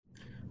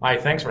Hi,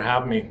 thanks for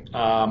having me.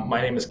 My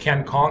name is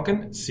Ken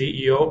Conkin,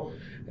 CEO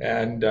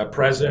and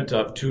President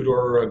of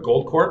Tudor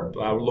Gold Corp,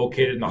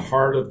 located in the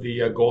heart of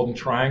the Golden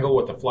Triangle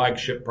with the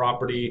flagship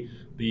property,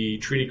 the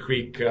Treaty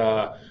Creek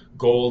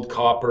Gold,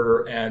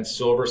 Copper, and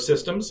Silver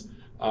Systems.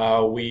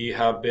 We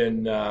have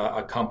been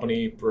a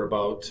company for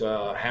about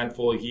a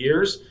handful of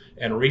years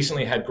and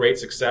recently had great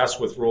success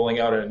with rolling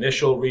out an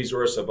initial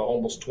resource of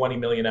almost 20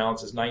 million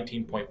ounces,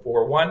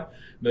 19.41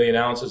 million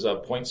ounces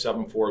of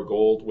 0.74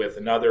 gold, with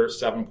another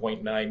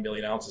 7.9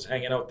 million ounces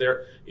hanging out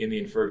there in the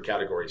inferred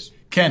categories.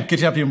 Ken, good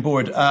to have you on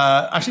board.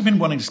 Actually been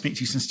wanting to speak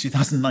to you since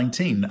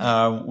 2019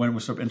 when we were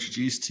sort of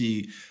introduced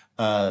to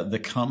the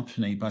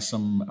company by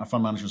some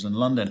fund managers in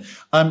London.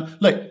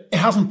 Look, it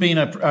hasn't been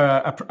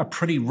a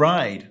pretty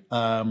ride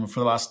for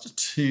the last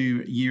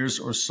 2 years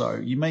or so.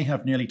 You may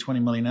have nearly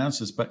 20 million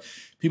ounces, but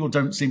people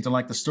don't seem to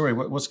like the story.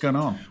 What's going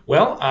on?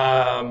 Well,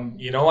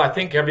 I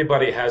think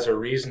everybody has a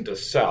reason to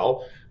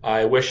sell.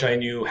 I wish I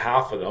knew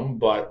half of them,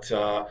 but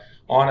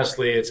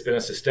honestly, it's been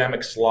a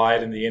systemic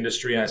slide in the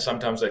industry, and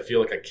sometimes I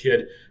feel like a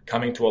kid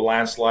coming to a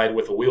landslide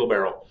with a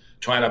wheelbarrow,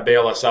 trying to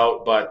bail us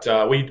out. But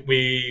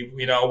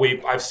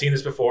I've seen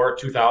this before.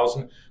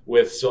 2000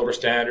 with Silver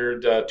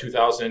Standard,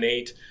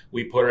 2008,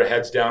 we put our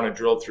heads down and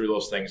drilled through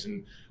those things,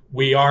 and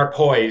we are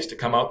poised to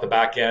come out the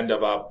back end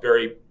of a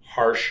very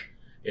harsh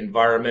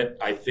environment.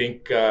 I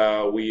think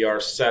we are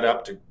set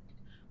up to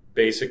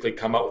basically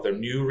come out with a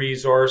new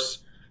resource.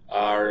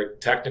 Our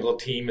technical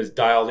team is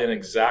dialed in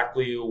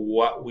exactly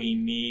what we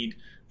need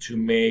to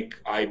make,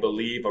 I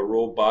believe, a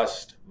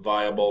robust,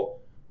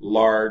 viable,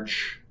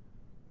 large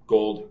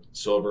gold,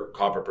 silver,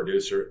 copper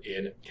producer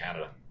in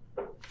Canada.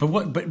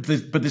 But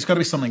there's got to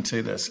be something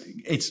to this.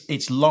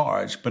 It's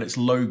large, but it's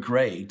low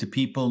grade. Do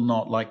people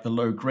not like the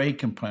low grade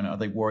component? Are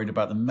they worried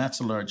about the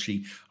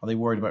metallurgy? Are they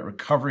worried about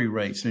recovery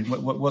rates? I mean,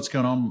 what's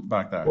going on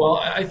back there? Well,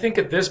 I think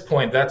at this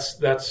point,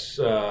 that's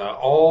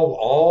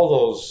all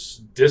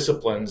those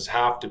disciplines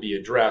have to be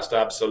addressed,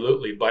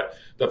 absolutely. But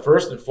the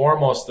first and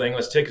foremost thing,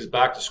 let's take us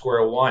back to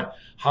square one.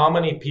 How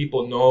many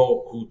people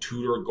know who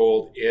Tudor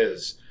Gold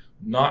is?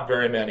 Not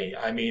very many.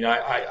 I mean,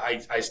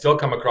 I still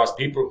come across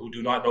people who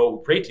do not know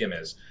who Pretium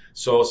is.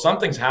 So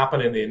something's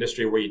happened in the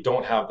industry where you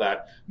don't have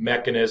that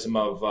mechanism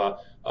of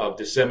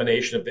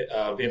dissemination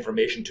of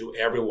information to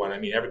everyone. I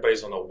mean,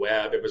 everybody's on the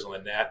web, everybody's on the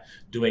net,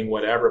 doing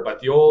whatever.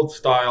 But the old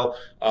style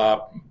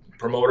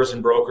promoters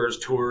and brokers,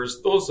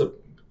 tours, those have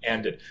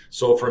ended.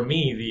 So for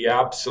me, the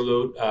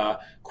absolute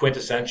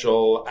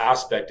quintessential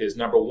aspect is,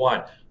 number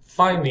one,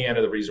 find the end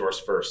of the resource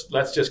first.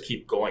 Let's just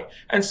keep going.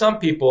 And some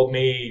people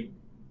may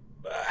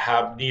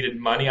have needed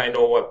money. I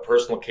know a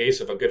personal case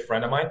of a good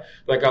friend of mine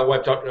that got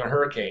wiped out in a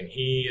hurricane.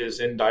 He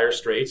is in dire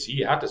straits. He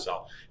had to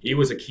sell. He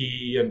was a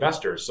key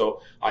investor. So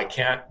I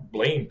can't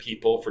blame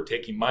people for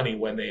taking money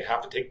when they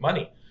have to take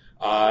money.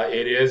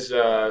 It is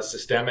a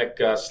systemic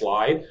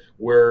slide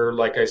where,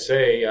 like I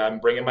say, I'm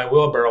bringing my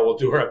wheelbarrow. We'll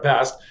do our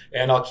best,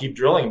 and I'll keep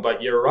drilling.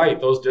 But you're right.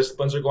 Those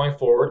disciplines are going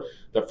forward.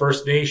 The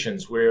First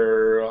Nations,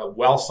 we're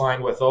well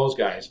signed with those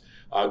guys.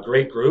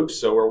 Great groups,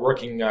 so we're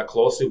working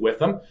closely with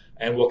them,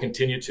 and we'll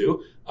continue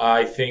to.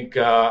 I think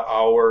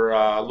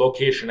our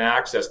location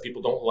access,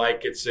 people don't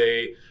like it's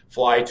a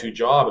fly-to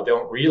job, but they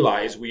don't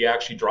realize we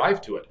actually drive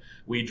to it.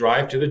 We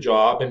drive to the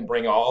job and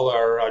bring all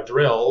our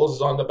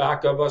drills on the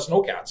back of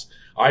snowcats.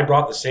 I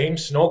brought the same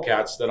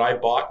snowcats that I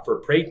bought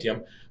for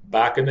Pretium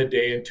back in the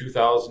day in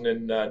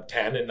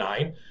 2010 and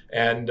 9,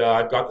 and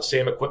I've got the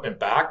same equipment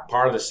back,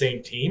 part of the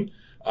same team.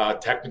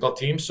 Technical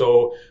team.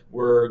 So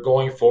we're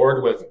going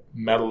forward with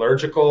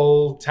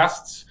metallurgical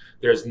tests.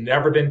 There's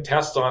never been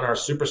tests on our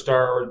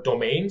superstar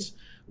domains.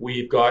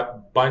 We've got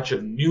a bunch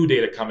of new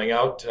data coming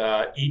out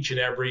each and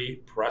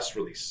every press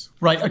release.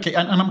 Right. Okay.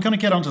 And I'm going to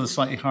get onto the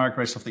slightly higher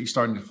grade stuff that you're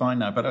starting to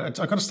find now, but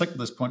I've got to stick with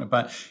this point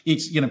about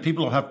it's,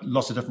 people have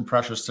lots of different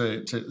pressures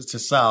to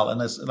sell. And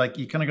there's like,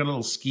 you kind of got a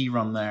little ski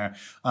run there,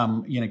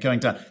 going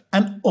down,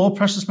 and all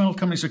precious metal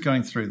companies are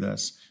going through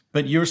this,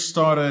 but you're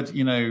started,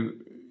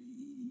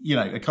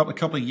 a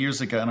couple of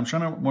years ago, and I'm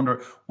trying to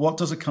wonder, what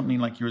does a company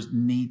like yours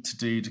need to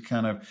do to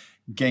kind of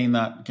gain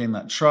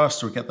that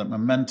trust or get that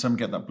momentum,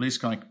 get that blue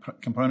sky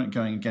component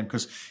going again?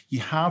 Because you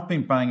have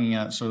been banging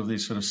out sort of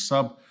these sort of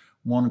sub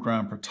 1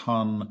 gram per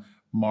ton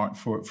mark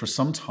for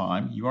some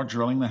time. You are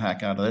drilling the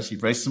heck out of this.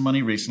 You've raised some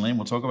money recently, and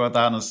we'll talk about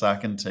that in a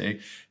second too.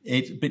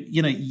 But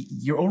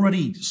you're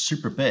already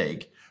super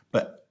big,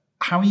 but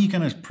how are you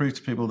going to prove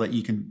to people that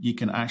you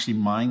can actually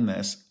mine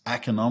this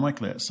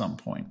economically at some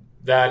point?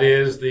 That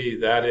is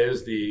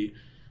the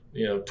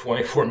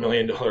 $24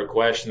 million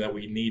question that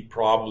we need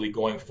probably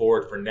going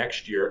forward for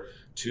next year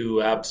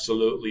to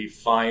absolutely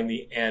find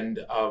the end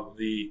of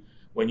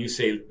when you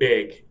say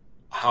big,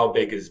 how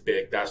big is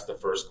big? That's the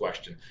first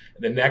question.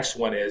 And the next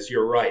one is,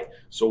 you're right.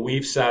 So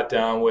we've sat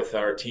down with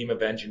our team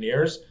of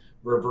engineers,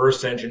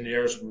 reverse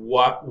engineers,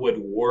 what would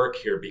work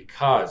here,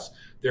 because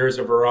there's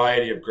a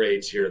variety of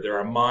grades here. There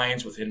are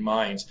mines within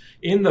mines.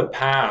 In the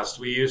past,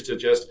 we used to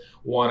just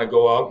want to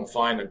go out and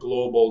find a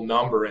global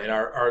number, and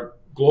our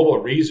global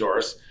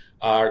resource,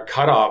 our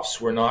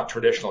cutoffs were not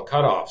traditional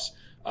cutoffs.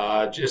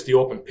 just the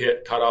open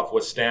pit cut off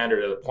with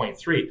standard at a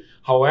 0.3.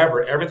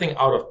 However, everything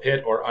out of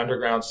pit or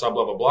underground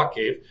sublevel block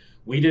cave,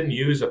 we didn't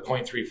use a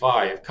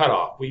 0.35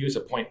 cutoff. We use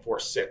a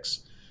 0.46.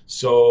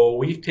 So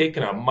we've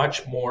taken a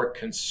much more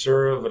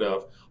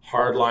conservative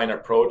hardline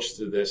approach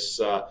to this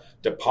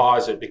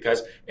deposit,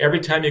 because every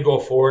time you go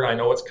forward, I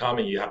know it's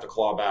coming. You have to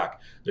claw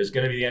back. There's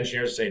going to be the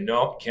engineers say,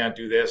 no, you can't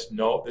do this.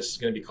 No, this is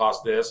going to be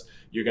cost this.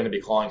 You're going to be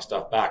clawing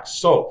stuff back.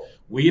 So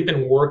we've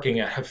been working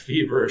at a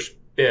feverish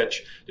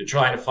pitch to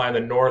try and find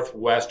the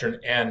northwestern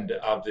end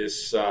of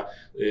this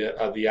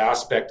of the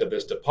aspect of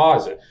this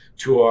deposit.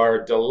 To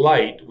our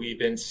delight, we've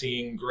been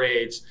seeing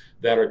grades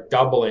that are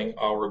doubling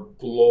our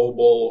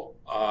global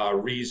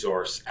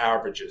resource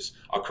averages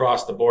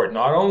across the board.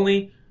 Not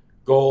only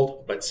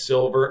gold, but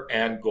silver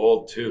and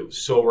gold too.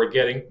 So we're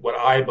getting what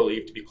I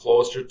believe to be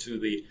closer to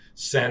the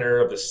center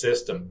of the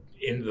system,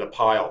 into the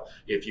pile,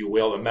 if you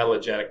will, the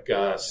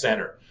metallogenic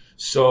center.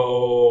 So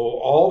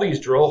all these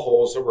drill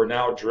holes that we're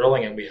now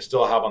drilling and we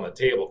still have on the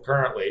table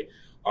currently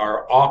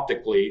are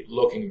optically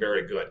looking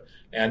very good.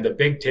 And the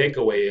big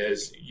takeaway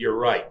is, you're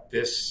right,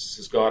 this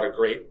has got a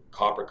great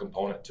copper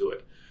component to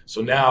it.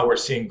 So now we're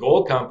seeing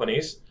gold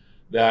companies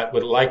that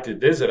would like to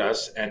visit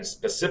us and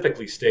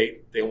specifically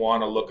state they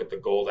want to look at the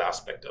gold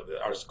aspect of it,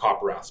 or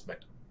copper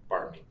aspect,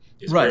 pardon me.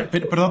 Right,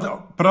 but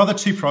are there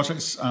two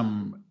projects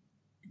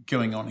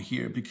going on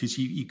here? Because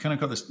you kind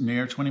of got this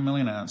near 20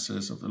 million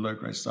ounces of the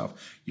low-grade stuff.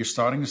 You're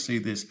starting to see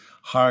these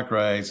higher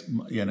grades,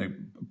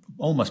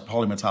 almost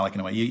polymetallic in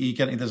a way. You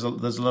get there's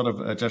a lot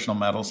of additional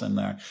metals in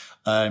there.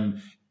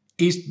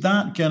 Is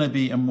that going to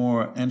be a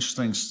more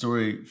interesting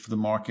story for the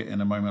market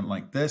in a moment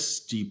like this?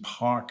 Do you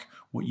park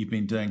what you've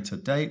been doing to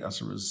date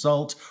as a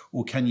result,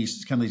 or can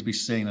these be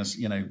seen as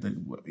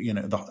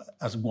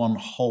as one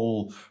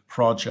whole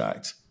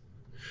project?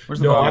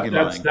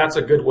 That's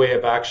a good way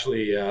of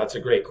actually. That's a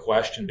great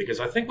question,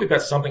 because I think we've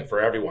got something for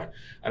everyone.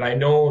 And I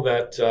know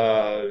that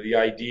the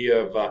idea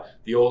of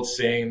the old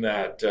saying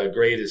that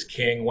grade is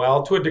king.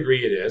 Well, to a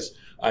degree, it is.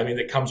 I mean,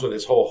 it comes with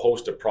this whole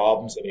host of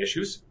problems and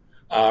issues.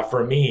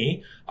 For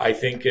me, I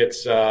think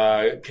it's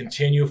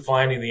continue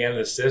finding the end of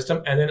the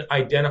system and then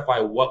identify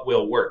what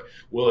will work.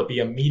 Will it be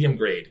a medium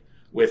grade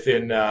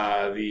within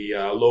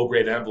the low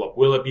grade envelope?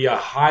 Will it be a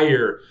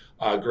higher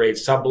grade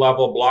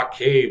sub-level block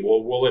cave?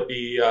 Will it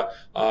be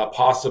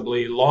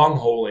possibly long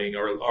holing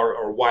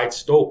or wide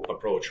stope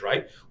approach,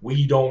 right?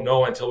 We don't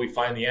know until we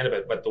find the end of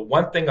it. But the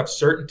one thing of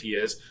certainty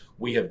is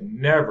we have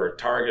never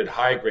targeted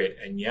high grade,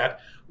 and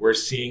yet we're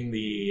seeing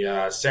the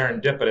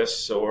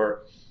serendipitous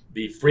or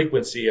the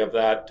frequency of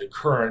that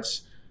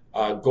occurrence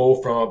go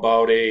from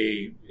about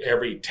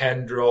every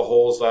 10 drill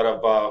holes out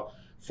of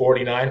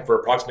 49 for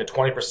approximately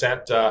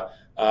 20%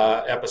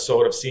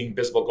 episode of seeing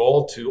visible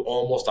gold to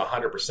almost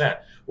 100%.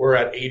 We're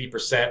at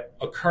 80%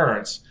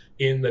 occurrence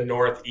in the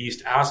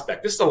northeast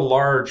aspect. This is a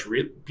large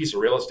piece of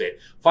real estate.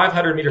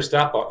 500-meter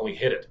step out, and we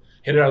hit it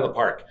out of the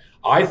park.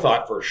 I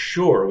thought for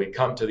sure we'd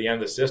come to the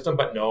end of the system,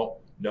 but no,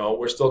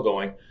 we're still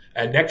going.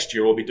 And next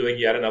year we'll be doing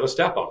yet another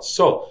step out.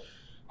 So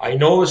I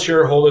know the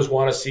shareholders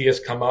want to see us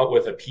come out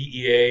with a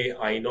PEA.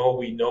 I know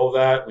we know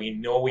that. We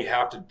know we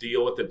have to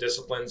deal with the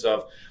disciplines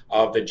of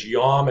the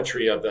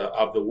geometry of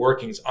the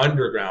workings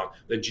underground,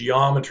 the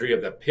geometry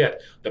of the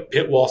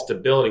pit wall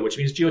stability, which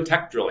means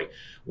geotech drilling.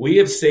 We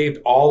have saved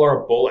all our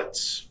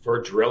bullets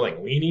for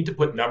drilling. We need to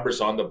put numbers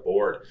on the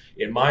board.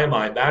 In my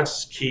mind,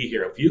 that's key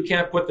here. If you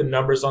can't put the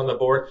numbers on the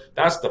board,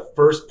 that's the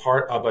first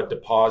part of a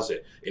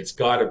deposit. It's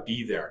got to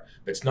be there.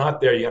 If it's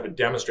not there, you have to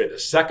demonstrate the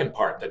second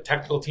part, the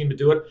technical team to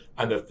do it,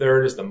 and the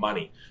third is the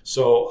money.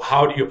 So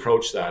how do you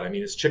approach that? I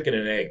mean, it's chicken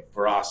and egg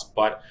for us,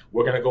 but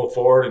we're going to go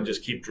forward and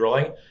just keep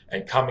drilling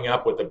and coming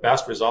up with the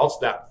best results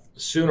that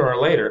sooner or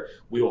later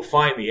we will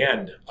find the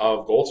end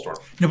of Goldstorm.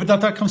 No, but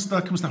that comes to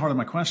the heart of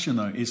my question,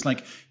 though. It's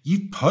like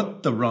you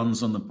put the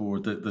runs on the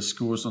board, the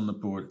scores on the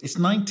board. It's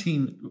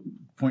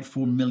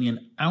 19.4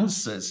 million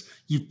ounces.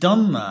 You've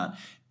done that,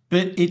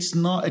 but it's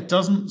not. It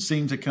doesn't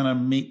seem to kind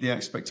of meet the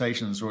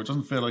expectations, or it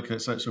doesn't feel like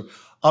it's sort of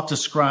up to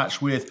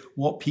scratch with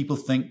what people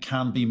think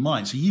can be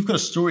mined. So you've got a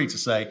story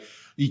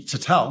to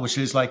tell, which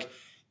is like,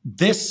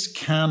 this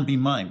can be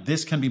mined.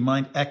 This can be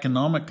mined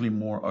economically,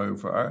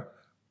 moreover.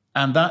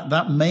 And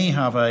that may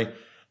have a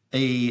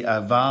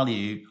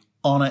value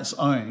on its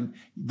own.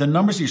 The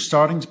numbers you're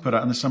starting to put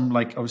out, and there's some,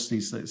 like,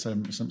 obviously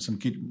some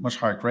good, much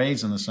higher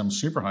grades, and there's some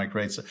super high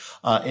grades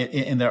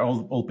in there,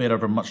 albeit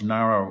over much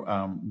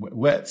narrow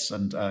widths,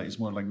 and it's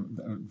more like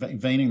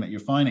veining that you're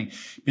finding.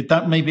 But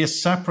that may be a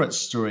separate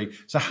story.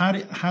 So how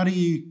do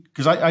you?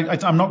 Because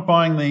I'm not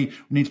buying we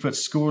need to put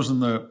scores on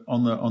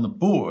the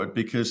board,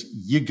 because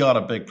you got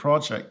a big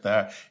project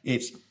there.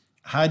 It's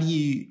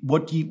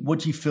what do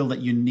you feel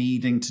that you're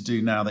needing to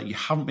do now that you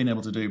haven't been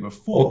able to do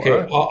before?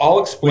 Okay,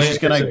 I'll explain. Which is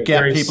going to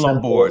get people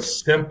on board.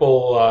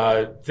 Simple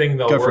thing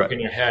that'll work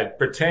in your head.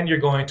 Pretend you're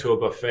going to a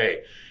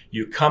buffet.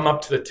 You come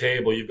up to the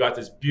table. You've got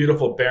this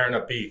beautiful baron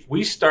of beef.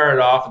 We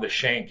started off at the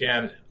shank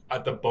end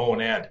at the bone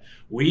end.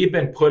 We've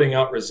been putting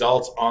out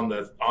results on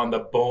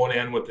the bone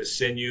end with the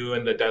sinew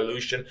and the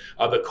dilution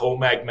of the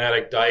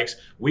comagmatic dikes.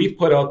 We've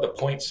put out the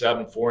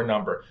 0.74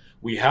 number.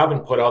 We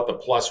haven't put out the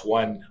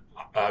 +1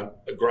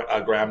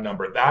 a gram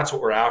number. That's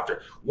what we're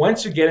after.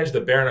 Once you get into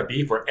the Barona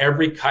beef, where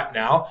every cut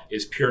now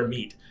is pure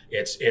meat,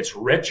 it's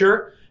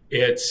richer,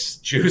 it's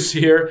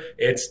juicier,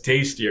 it's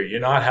tastier. You're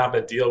not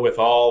having to deal with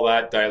all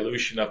that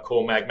dilution of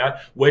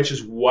comagmatic, which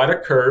is what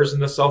occurs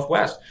in the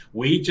Southwest.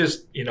 We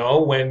just,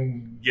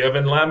 when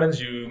given lemons,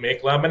 you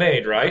make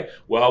lemonade, right?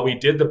 Well, we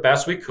did the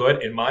best we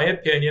could. In my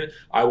opinion,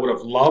 I would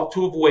have loved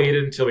to have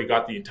waited until we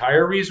got the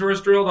entire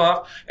resource drilled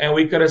off, and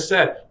we could have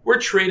said, we're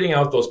trading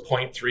out those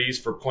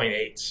 0.3s for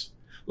 0.8s.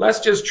 Let's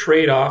just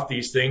trade off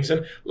these things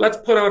and let's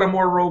put out a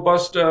more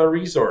robust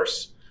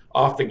resource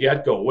off the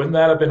get-go. Wouldn't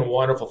that have been a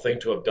wonderful thing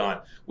to have done?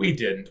 We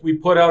didn't. We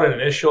put out an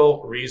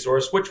initial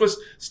resource, which was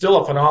still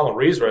a phenomenal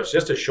resource,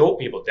 just to show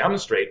people,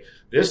 demonstrate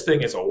this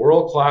thing is a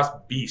world-class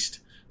beast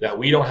that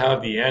we don't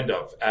have the end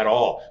of at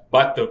all.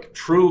 But the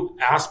true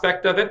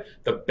aspect of it,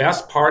 the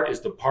best part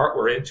is the part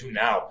we're into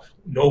now.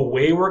 No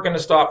way we're going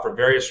to stop for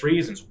various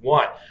reasons.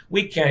 One,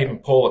 we can't even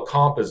pull a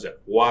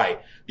composite. Why?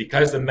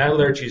 Because the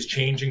metallurgy is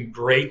changing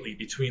greatly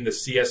between the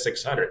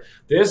CS600.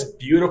 This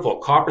beautiful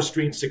copper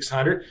stream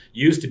 600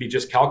 used to be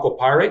just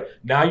chalcopyrite.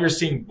 Now you're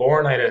seeing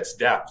boronite at its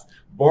depth.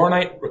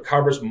 Boronite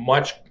recovers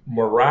much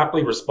more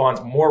rapidly,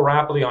 responds more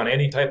rapidly on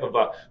any type of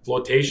a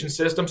flotation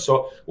system.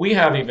 So we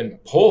haven't even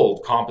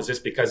pulled composites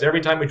because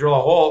every time we drill a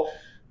hole,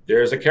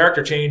 there's a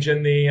character change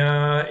in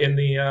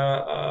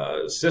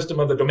the system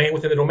of the domain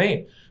within the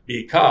domain,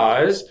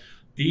 because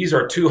these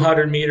are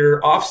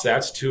 200-meter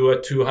offsets to a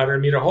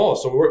 200-meter hole.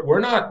 So we're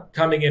not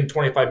coming in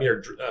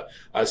 25-meter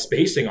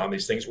spacing on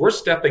these things. We're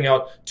stepping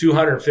out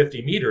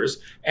 250 meters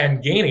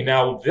and gaining.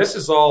 Now, this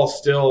is all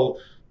still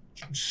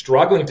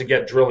struggling to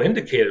get drill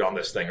indicated on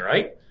this thing,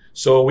 right?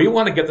 So we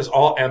want to get this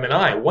all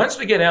M&I. Once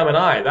we get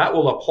M&I, that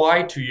will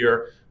apply to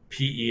your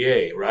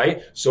PEA,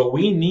 right? So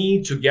we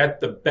need to get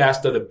the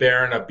best of the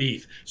Barona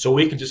beef. So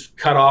we can just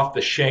cut off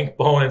the shank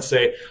bone and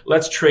say,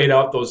 let's trade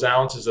out those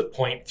ounces of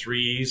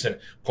 0.3s and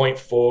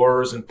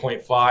 0.4s and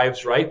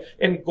 0.5s, right?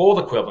 And gold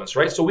equivalents,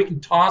 right? So we can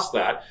toss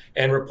that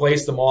and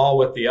replace them all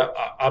with the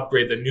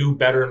upgrade, the new,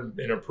 better and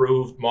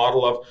improved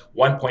model of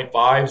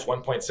 1.5s,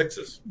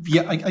 1.6s.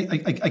 Yeah,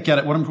 I get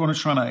it. What I'm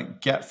trying to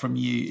get from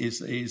you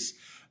is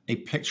a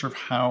picture of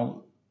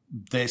how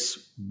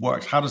this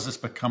works. How does this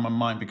become a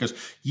mine? Because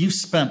you've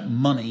spent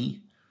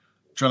money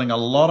drilling a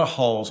lot of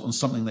holes on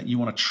something that you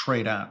want to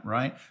trade out,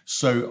 right?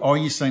 So are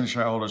you saying to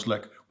shareholders,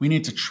 look, we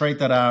need to trade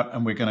that out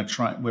and we're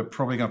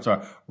probably going to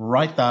have to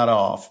write that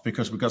off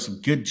because we've got some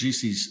good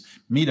juicy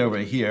meat over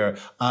here.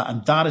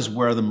 And that is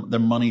where the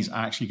money's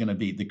actually going to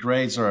be. The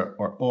grades are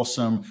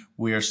awesome.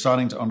 We are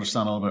starting to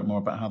understand a little bit more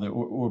about how the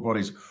ore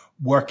body's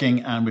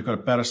working, and we've got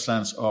a better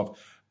sense of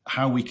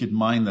how we could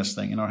mine this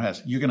thing in our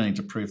heads. You're going to need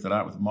to prove that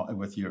out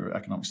with your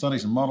economic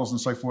studies and models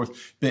and so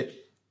forth. But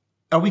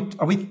are we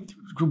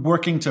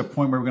working to a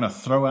point where we're going to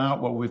throw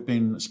out what we've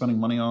been spending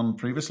money on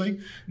previously?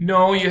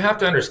 No, you have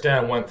to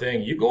understand one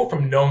thing. You go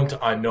from known to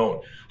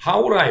unknown.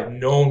 How would I have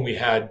known we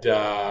had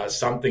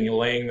something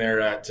laying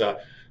there at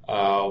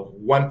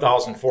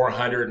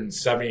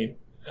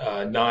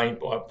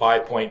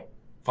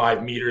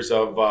 1,479.5 meters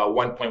of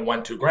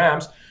 1.12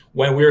 grams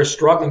when we were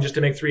struggling just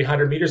to make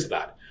 300 meters of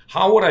that?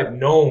 How would I have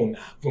known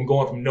from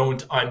going from known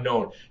to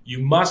unknown?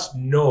 You must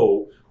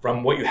know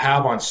from what you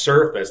have on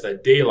surface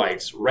that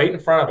daylight's right in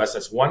front of us.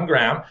 That's 1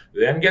 gram,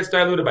 then gets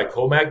diluted by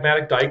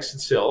comagmatic dikes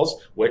and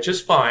sills, which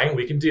is fine.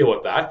 We can deal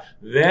with that.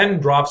 Then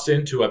drops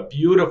into a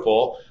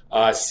beautiful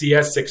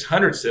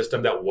CS600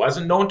 system that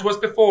wasn't known to us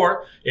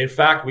before. In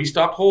fact, we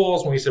stopped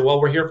holes when we said, well,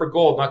 we're here for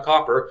gold, not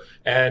copper,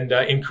 and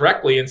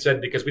incorrectly, and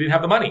said because we didn't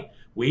have the money.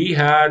 We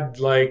had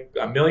like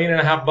 $1.5 million.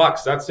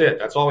 That's it.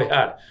 That's all we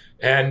had.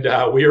 And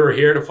we were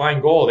here to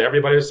find gold.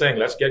 Everybody was saying,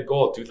 let's get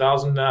gold.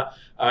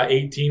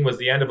 2018 was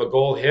the end of a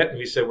gold hit. And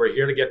we said, we're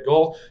here to get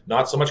gold,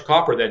 not so much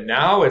copper. Then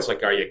now it's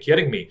like, are you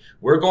kidding me?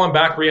 We're going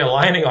back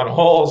realigning on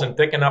holes and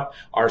picking up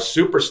our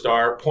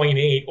superstar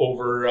 0.8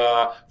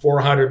 over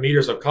 400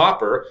 meters of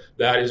copper.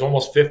 That is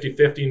almost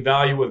 50-50 in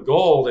value with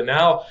gold. And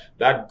now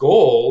that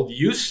gold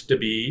used to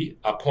be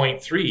a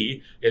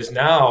 0.3 is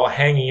now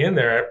hanging in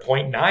there at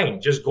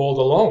 0.9, just gold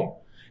alone.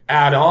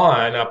 Add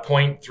on a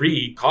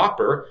 0.3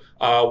 copper.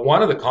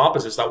 One of the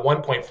composites, that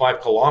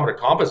 1.5 kilometer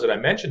composite I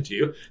mentioned to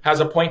you, has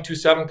a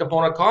 0.27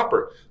 component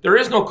copper. There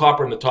is no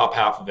copper in the top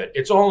half of it.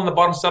 It's all in the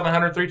bottom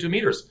 732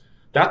 meters.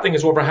 That thing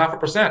is over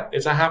 0.5%.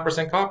 It's a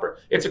 0.5% copper.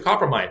 It's a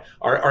copper mine.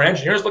 Our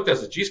engineers looked at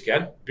us, geez,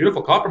 Ken,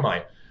 beautiful copper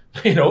mine.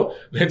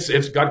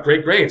 It's got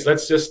great grades.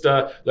 Let's just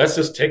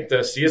take the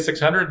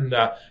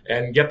CS600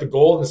 and get the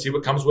gold and see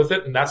what comes with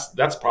it. And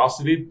that's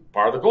possibly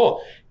part of the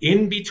goal.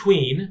 In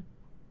between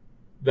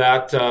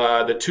that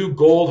the two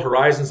gold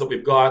horizons that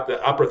we've got,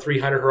 the upper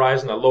 300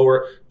 horizon, the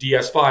lower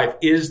DS5,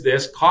 is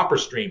this copper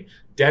stream,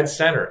 dead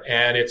center.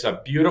 And it's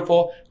a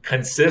beautiful,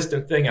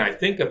 consistent thing. And I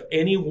think if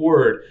any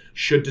word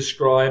should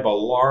describe a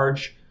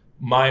large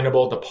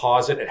mineable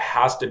deposit, it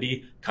has to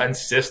be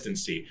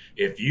consistency.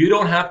 If you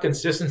don't have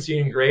consistency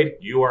in grade,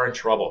 you are in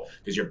trouble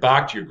because you're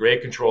back to your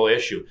grade control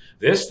issue.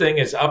 This thing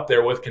is up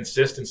there with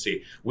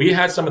consistency. We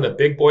had some of the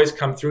big boys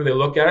come through. They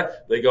look at it.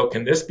 They go,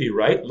 can this be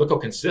right? Look how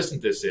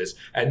consistent this is.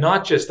 And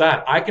not just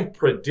that, I can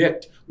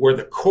predict where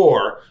the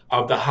core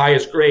of the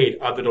highest grade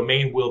of the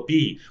domain will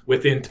be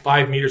within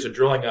 5 meters of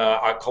drilling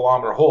a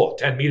kilometer hole,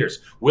 10 meters.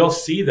 We'll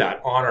see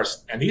that on our,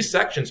 and these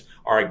sections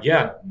are,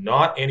 again,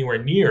 not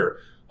anywhere near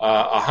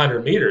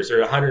 100 meters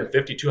or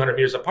 150, 200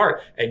 meters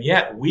apart. And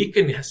yet we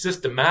can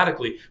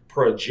systematically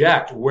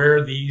project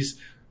where these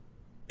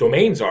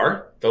domains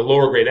are, the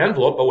lower grade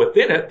envelope, but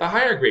within it, the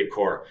higher grade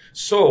core.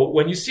 So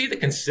when you see the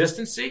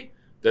consistency,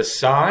 the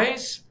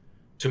size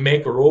to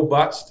make a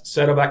robust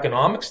set of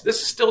economics,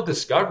 this is still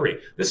discovery.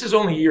 This is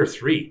only year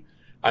 3.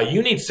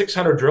 You need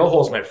 600 drill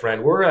holes, my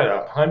friend. We're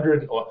at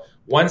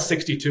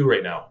 162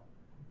 right now.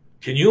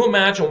 Can you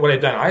imagine what I've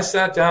done? I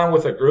sat down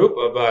with a group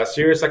of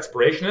serious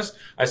explorationists.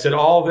 I said,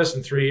 all this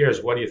in 3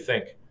 years, what do you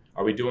think?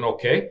 Are we doing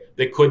okay?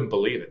 They couldn't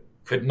believe it.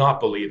 Could not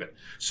believe it.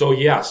 So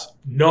yes,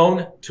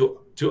 known to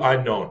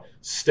unknown.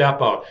 Step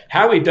out.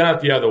 Had we done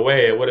it the other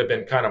way, it would have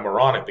been kind of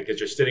moronic because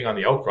you're sitting on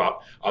the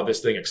outcrop of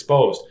this thing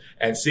exposed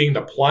and seeing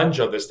the plunge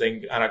of this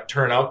thing kind of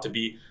turn out to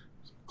be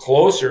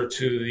closer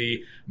to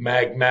the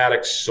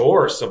magmatic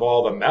source of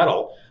all the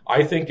metal.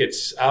 I think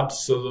it's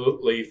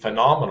absolutely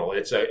phenomenal.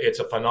 It's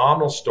a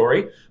phenomenal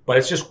story, but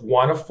it's just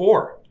one of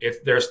 4.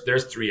 There's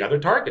 3 other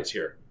targets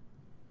here.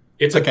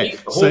 It's okay.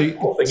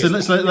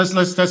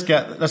 Let's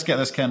get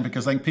this, Ken,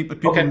 because I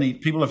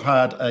think people have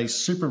had a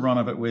super run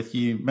of it with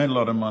you, made a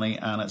lot of money,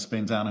 and it's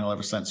been downhill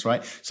ever since,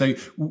 right? So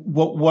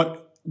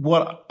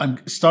what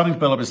I'm starting to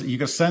build up is that you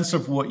get a sense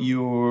of what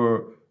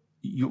you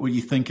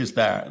think is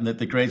there, and that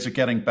the grades are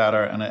getting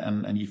better,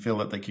 and you feel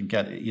that they can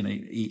get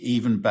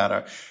even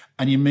better,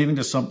 and you're moving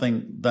to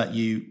something that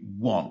you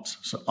want.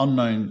 So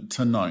unknown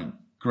to known,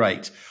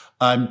 great.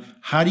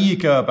 How do you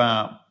go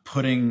about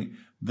putting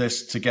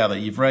this together?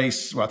 You've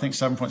raised, I think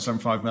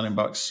 $7.75 million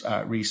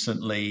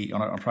recently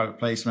on a private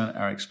placement.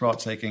 Eric Sprott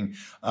taking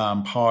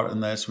part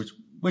in this,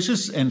 which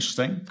is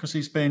interesting because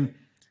he's been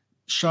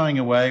shying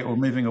away or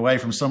moving away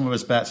from some of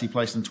his bets he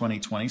placed in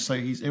 2020. So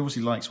he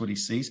obviously likes what he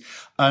sees.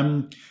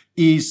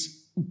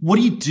 What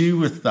do you do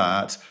with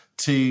that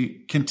to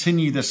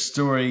continue this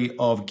story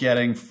of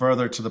getting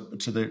further to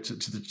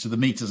the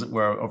meat, as it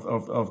were,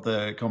 of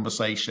the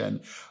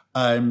conversation?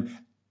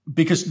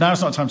 Because now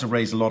it's not time to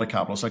raise a lot of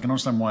capital, so I can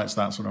understand why it's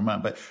that sort of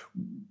amount. But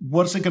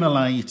what's it going to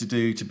allow you to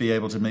do to be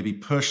able to maybe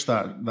push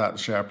that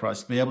share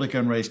price, to be able to go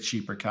and raise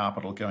cheaper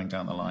capital going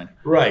down the line?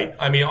 Right.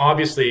 I mean,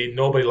 obviously,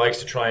 nobody likes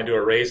to try and do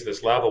a raise at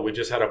this level. We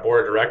just had a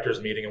board of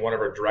directors meeting, and one of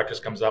our directors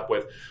comes up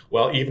with,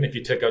 well, even if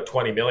you took out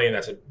 20 million,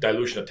 that's a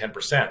dilution of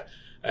 10%.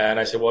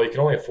 And I said, well, you can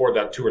only afford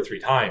that 2 or 3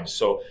 times.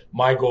 So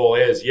my goal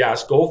is,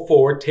 yes, go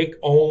forward, take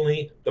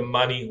only the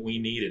money we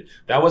needed.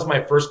 That was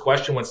my first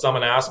question when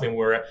someone asked me,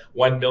 we're at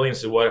 1 million,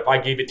 said, well, if I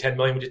gave you 10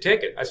 million, would you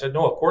take it? I said,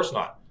 no, of course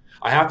not.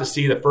 I have to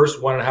see the first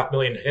 1.5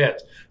 million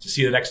hit to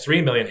see the next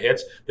 3 million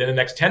hits, then the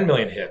next 10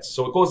 million hits.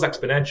 So it goes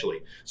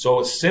exponentially.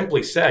 So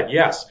simply said,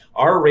 yes,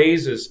 our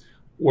raises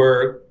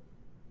were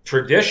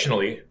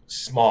traditionally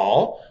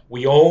small.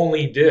 We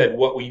only did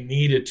what we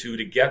needed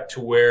to get to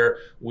where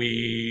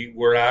we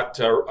were at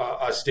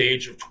a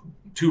stage of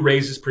 2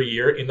 raises per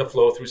year in the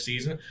flow through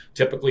season,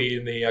 typically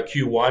in the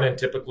Q1 and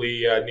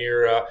typically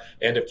near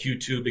end of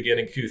Q2,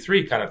 beginning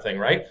Q3 kind of thing,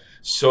 right?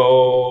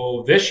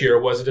 So this year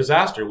was a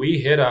disaster. We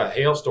hit a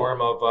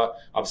hailstorm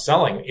of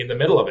selling in the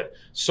middle of it.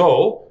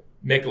 So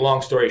make a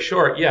long story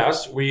short,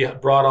 yes, we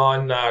brought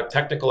on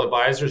technical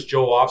advisors,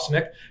 Joe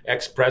Ofsnick,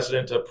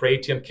 ex-president of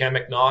Pretium, Ken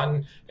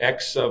McNaughton,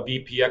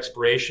 ex-VP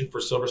exploration for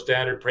Silver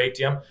Standard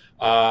Pretium,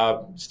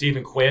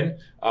 Stephen Quinn,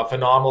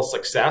 phenomenal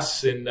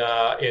success in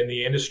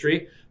the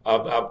industry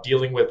of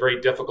dealing with very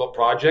difficult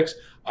projects.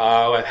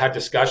 I've had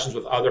discussions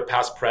with other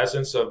past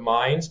presidents of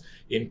mines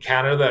in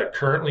Canada that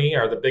currently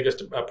are the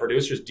biggest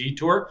producers.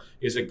 Detour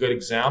is a good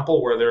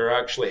example where their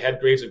actually head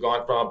grades have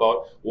gone from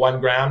about 1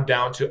 gram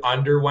down to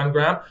under 1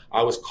 gram.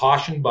 I was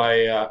cautioned by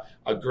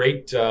a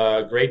great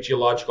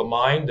geological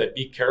mine that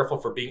be careful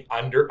for being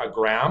under 1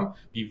 gram.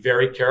 Be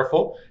very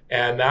careful.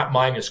 And that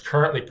mine is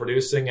currently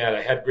producing at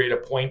a head grade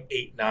of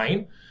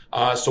 0.89.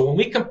 So when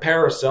we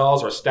compare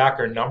ourselves or stack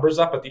our numbers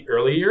up at the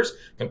early years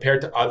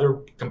compared to other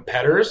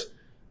competitors,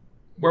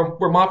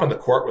 we're mopping the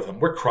court with them.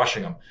 We're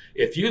crushing them.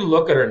 If you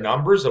look at our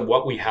numbers and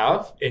what we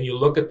have, and you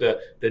look at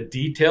the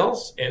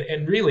details,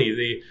 and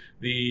really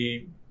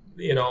the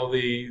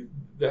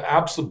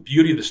absolute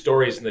beauty of the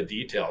story is in the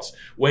details.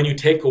 When you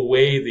take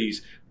away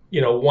these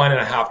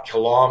 1.5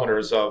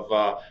 kilometers of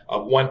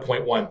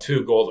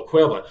 1.12 gold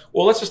equivalent.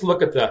 Well, let's just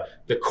look at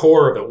the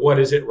core of it. What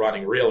is it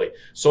running really?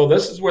 So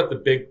this is what the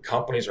big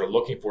companies are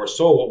looking for.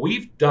 So what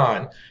we've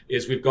done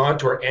is we've gone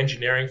to our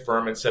engineering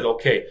firm and said,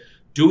 okay,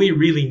 do we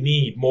really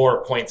need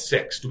more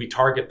 0.6? Do we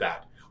target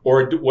that?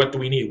 Or what do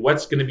we need?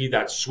 What's going to be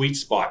that sweet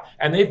spot?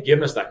 And they've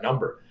given us that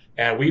number.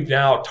 And we've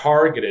now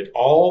targeted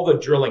all the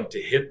drilling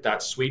to hit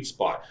that sweet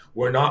spot.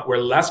 We're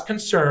less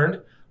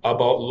concerned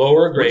about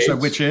lower grades. So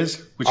which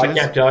I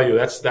can't tell you.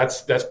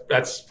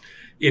 That's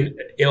in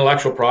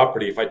intellectual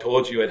property. If I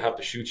told you, I'd have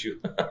to shoot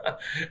you.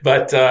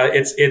 But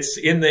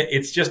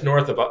it's just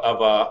north of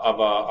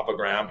a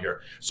gram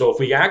here. So if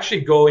we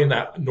actually go in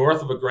that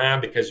north of a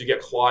gram, because you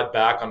get clawed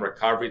back on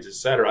recoveries,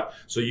 etc.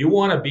 So you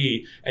want to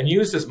be and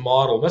use this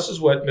model. This is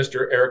what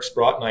Mr. Eric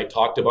Sprott and I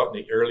talked about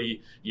in the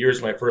early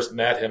years when I first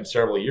met him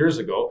several years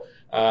ago.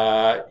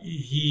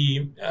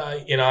 He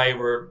and I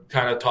were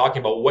kind of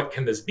talking about what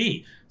can this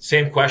be?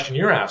 Same question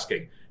you're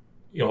asking.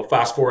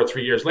 Fast forward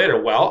 3 years later.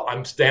 Well,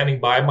 I'm standing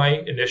by my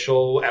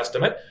initial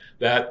estimate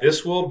that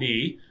this will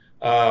be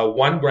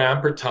 1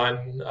 gram per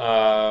ton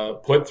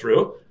put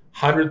through.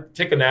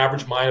 Take an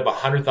average mine of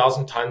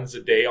 100,000 tons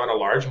a day on a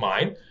large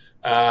mine.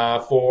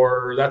 That's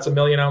a 1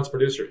 million ounce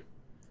producer.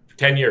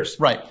 10 years.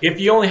 Right. If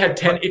you only had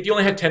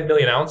 10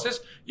 million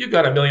ounces, you've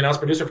got a 1 million ounce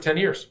producer for 10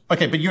 years.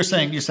 Okay, but you're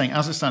saying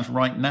as it stands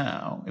right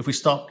now, if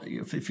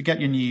you get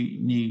your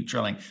new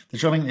drilling, the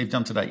drilling they've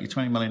done today, your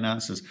 20 million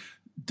ounces,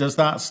 does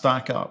that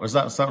stack up? Is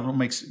that what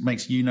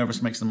makes you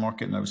nervous, makes the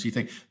market nervous? You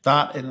think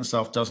that in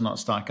itself does not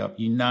stack up.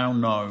 You now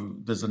know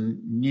there's a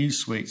new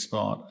sweet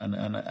spot and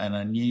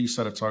a new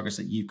set of targets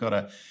that you've got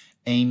to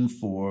aim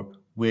for,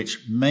 which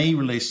may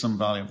release some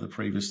value of the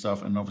previous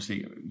stuff and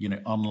obviously,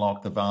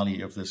 unlock the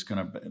value of this kind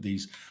of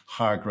these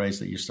higher grades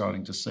that you're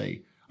starting to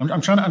see. I'm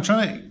trying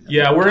to.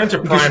 Yeah, we're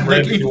into prime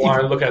rib if you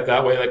want to look at it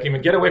that way. Like,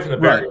 even get away from the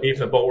buried beef,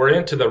 but we're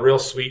into the real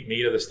sweet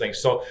meat of this thing.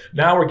 So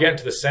now we're getting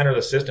to the center of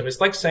the system.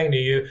 It's like saying to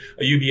you,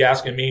 you'd be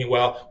asking me,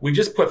 well, we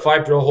just put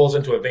 5 drill holes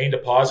into a vein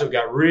deposit. We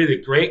got really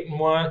great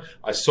one,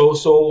 a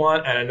so-so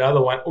one, and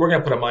another one. We're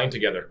going to put a mine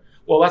together.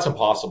 Well, that's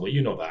impossible.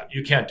 You know that.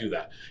 You can't do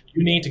that.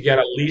 You need to get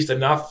at least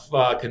enough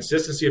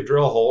consistency of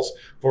drill holes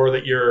for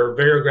that your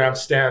variogram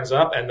stands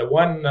up, and the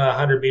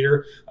 100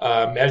 meter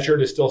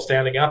measured is still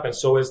standing up, and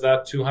so is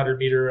that 200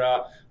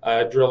 meter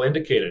drill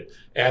indicated.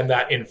 And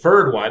that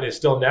inferred one is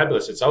still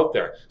nebulous. It's out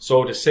there.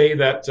 So to say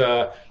that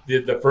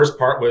the first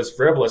part was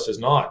frivolous is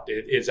not.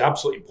 It's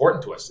absolutely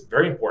important to us.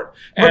 Very important.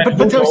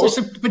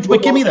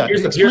 But give me that.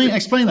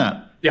 Explain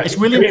that. Yeah, it's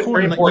really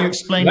important that you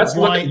explain why that's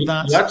important.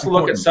 Let's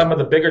look at some of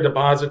the bigger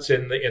deposits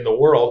in the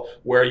world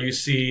where you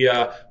see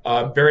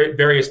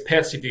various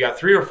pits. If you got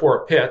 3 or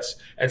 4 pits,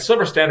 and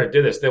Silver Standard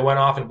did this, they went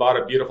off and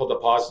bought a beautiful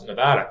deposit in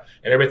Nevada,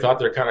 and everybody thought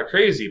they're kind of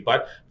crazy.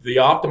 But the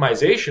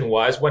optimization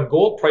was when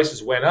gold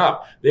prices went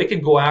up, they can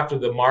go after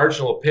the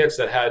marginal pits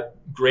that had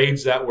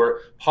grades that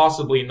were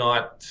possibly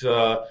not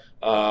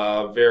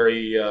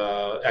very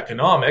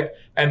economic,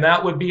 and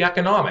that would be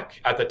economic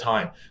at the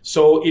time.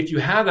 So if you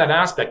have that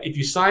aspect, if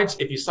you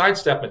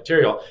sidestep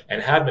material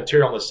and had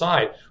material on the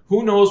side,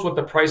 who knows what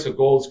the price of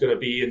gold is going to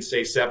be in,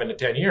 say, 7 to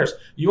 10 years?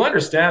 You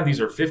understand these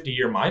are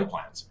 50-year mine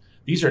plans.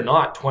 These are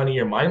not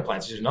 20-year mine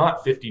plans. These are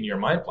not 15-year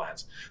mine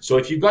plans. So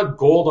if you've got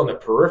gold on the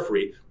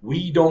periphery,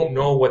 we don't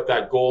know what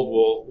that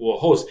gold will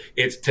host.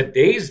 It's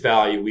today's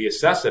value we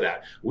assess it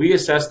at. We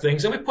assess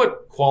things, and we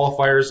put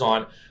qualifiers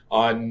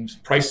on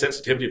price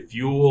sensitivity,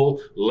 fuel,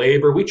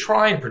 labor. We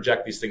try and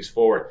project these things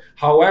forward.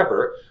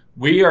 However,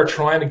 we are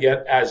trying to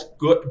get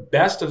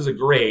best as a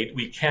grade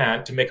we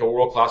can to make a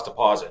world-class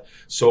deposit.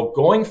 So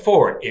going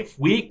forward, if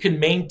we can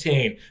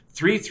maintain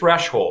 3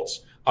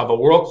 thresholds of a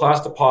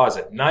world-class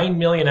deposit, 9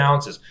 million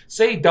ounces,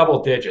 say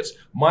double digits,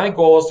 my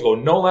goal is to go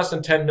no less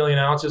than 10 million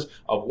ounces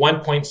of 1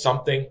 point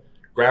something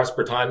grams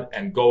per ton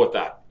and go with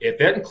that. If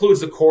that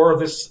includes the core of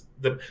this,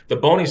 the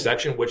bony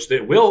section, which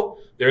it will,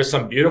 there's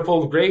some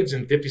beautiful grades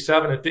in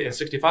 57 and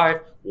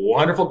 65,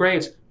 wonderful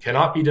grades,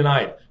 cannot be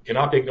denied,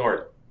 cannot be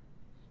ignored.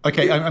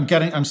 Okay,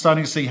 I'm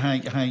starting to see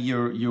how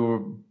you're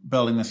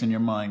building this in your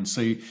mind.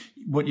 So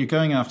what you're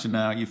going after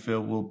now, you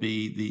feel will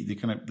be the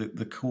kind of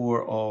the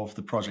core of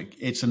the project.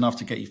 It's enough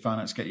to get you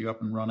financed, get you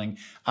up and running.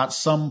 At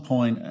some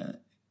point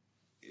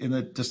in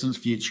the distant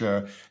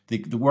future,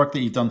 the work that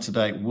you've done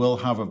today will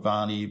have a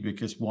value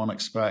because one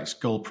expects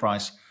gold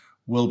price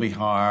will be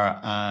higher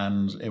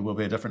and it will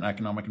be a different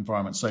economic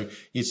environment. So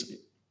it's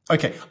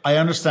okay. I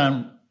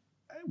understand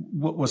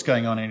what's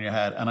going on in your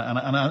head,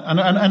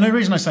 and the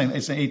reason I'm saying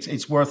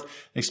it's worth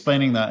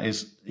explaining that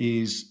is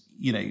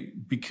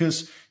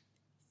because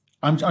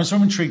I'm sort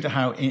of intrigued at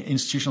how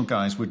institutional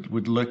guys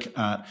would look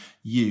at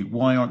you.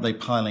 Why aren't they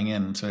piling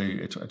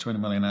into a 20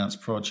 million ounce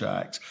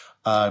project?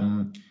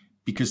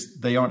 Because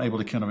they aren't able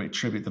to kind of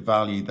attribute the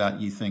value that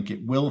you think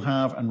it will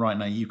have. And right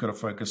now you've got to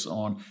focus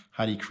on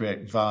how do you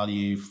create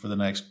value for the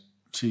next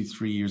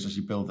 2-3 years as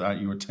you build out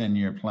your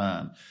 10-year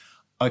plan.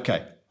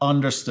 Okay,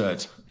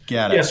 understood.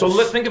 Get it. Yeah, so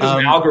let's think of it as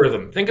an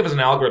algorithm. Think of it as an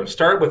algorithm.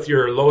 Start with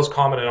your lowest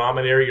common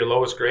denominator, your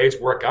lowest grades,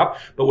 work up.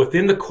 But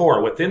within the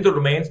core, within the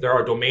domains, there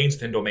are domains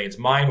within domains,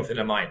 mine within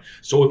a mine.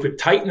 So if we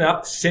tighten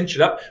up, cinch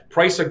it up,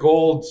 price of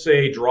gold,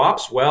 say,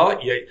 drops, well,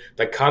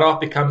 the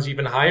cutoff becomes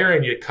even higher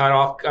and you cut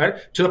off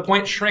to the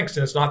point it shrinks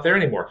and it's not there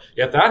anymore.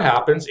 If that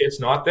happens, it's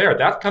not there.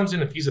 That comes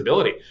into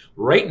feasibility.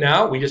 Right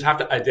now, we just have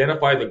to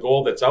identify the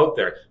gold that's out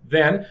there.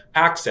 Then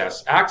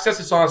access. Access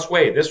is on its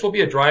way. This will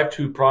be a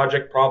drive-to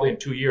project probably in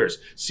 2 years.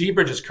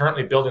 Seabridge is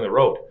currently building the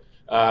road.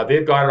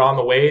 They've got it on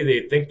the way.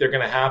 They think they're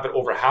going to have it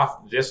over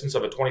half the distance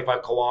of a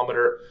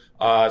 25-kilometer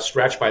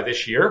stretch by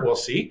this year. We'll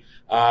see.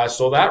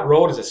 So that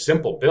road is a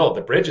simple build.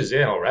 The bridge is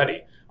in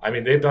already. I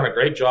mean, they've done a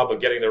great job of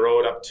getting the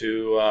road up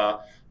to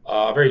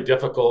a very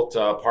difficult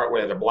part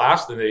where they had a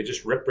blast, and they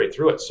just ripped right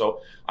through it.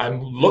 So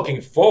I'm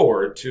looking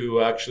forward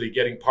to actually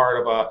getting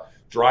part of a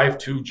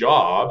drive-to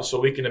job so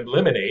we can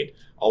eliminate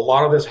a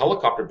lot of this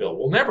helicopter build.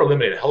 We'll never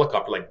eliminate a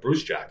helicopter like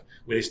Bruce Jack,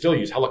 where they still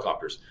use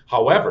helicopters.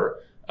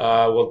 However,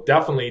 we'll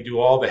definitely do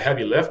all the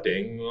heavy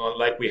lifting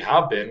like we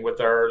have been with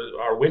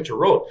our winter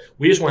road.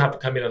 We just won't have to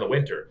come in the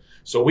winter.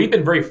 So we've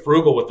been very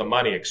frugal with the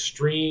money,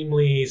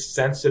 extremely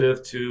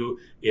sensitive to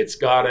it's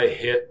got to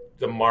hit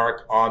the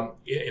mark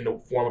in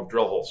the form of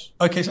drill holes.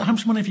 Okay, so how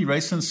much money have you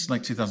raised since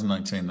like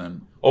 2019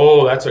 then?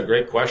 Oh, that's a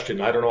great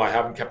question. I don't know. I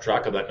haven't kept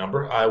track of that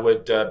number. I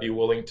would be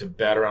willing to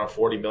bet around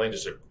 40 million,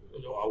 just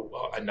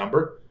a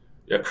number,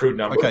 a crude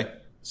number. Okay.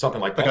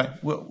 Something like that. Okay,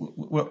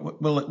 we'll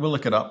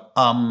look it up.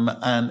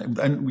 And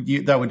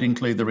that would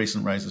include the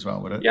recent raise as well,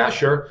 would it? Yeah,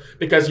 sure.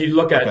 Because you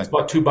look at it's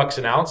about $2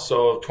 an ounce,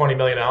 so 20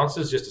 million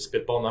ounces, just a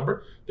spitball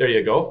number. There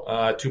you go,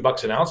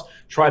 $2 an ounce.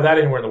 Try that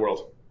anywhere in the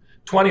world.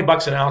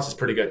 $20 an ounce is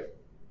pretty good.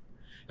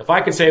 If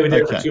I could say we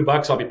did it for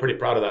 $2, I'll be pretty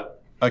proud of that.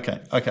 Okay.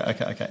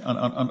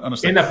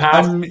 Understand.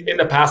 In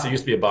the past, it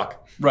used to be $1.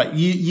 Right.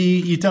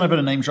 You've done a bit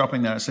of name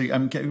dropping there. So,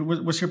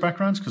 what's your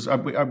background? Because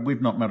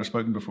we've not met or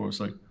spoken before.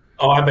 So.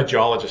 Oh, I'm a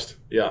geologist.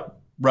 Yeah.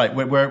 Right.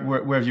 Where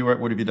have you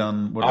worked? What have you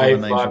done? What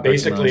I've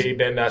basically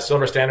been a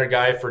Silver Standard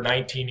guy for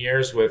 19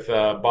 years with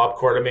Bob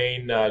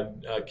Quartermain,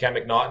 Ken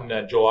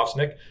McNaughton, Joe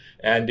Ofsnick,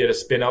 and did a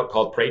spin out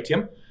called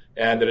Pratium.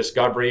 And the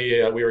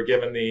discovery, we were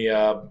given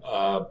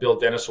the Bill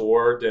Dennis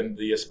Award and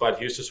the Spud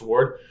Hustis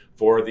Award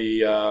for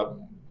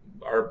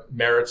our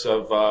merits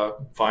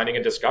of finding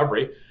a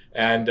discovery.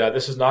 And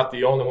this is not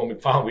the only one we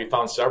found. We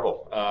found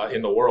several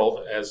in the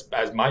world as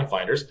mine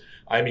finders.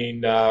 I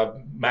mean,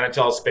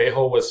 Manantial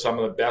Espejo was some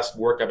of the best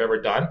work I've ever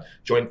done.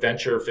 Joint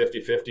venture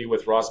 50-50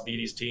 with Ross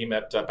Beatty's team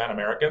at Pan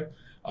American.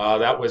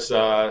 That was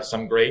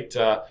some great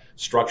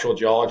structural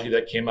geology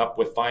that came up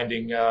with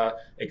finding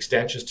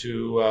extensions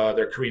to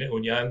their Carina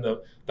Union,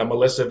 the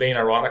Melissa vein,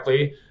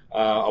 ironically.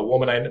 A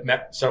woman I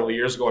met several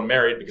years ago and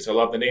married because I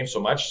love the name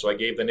so much. So I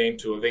gave the name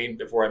to a vein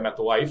before I met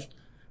the wife.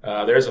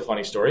 There's a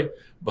funny story,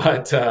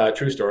 but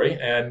true story.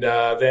 And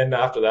then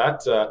after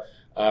that,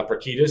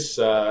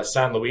 Perquitas,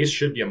 San Luis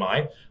should be a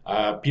mine.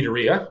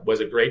 Piteria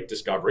was a great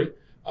discovery.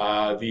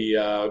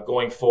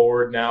 Going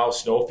forward now,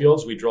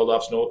 Snowfields, we drilled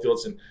off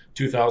Snowfields in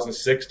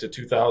 2006 to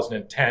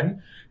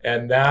 2010,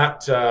 and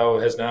that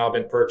has now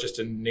been purchased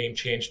and name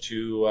changed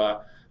to,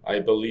 I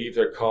believe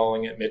they're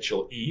calling it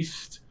Mitchell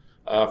East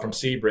from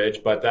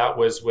Seabridge, but that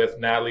was with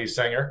Natalie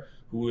Sanger,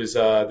 who is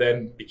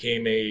then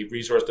became a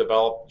resource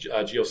developed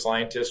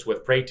geoscientist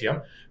with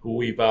Pratium, who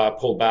we've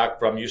pulled back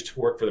from, used to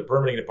work for the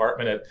permitting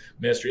department at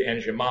Ministry of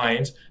Energy and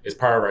Mines as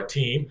part of our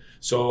team.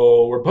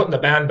 So we're putting the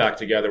band back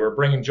together. We're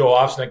bringing Joe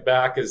Ofsnick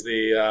back as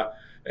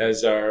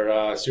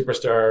our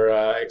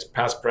superstar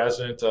past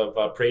president of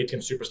Pratium,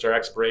 superstar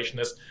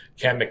explorationist,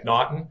 Ken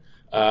McNaughton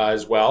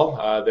as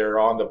well. They're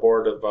on the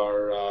board of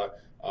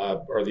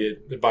or the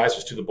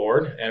advisors to the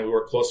board, and we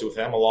work closely with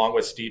them along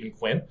with Stephen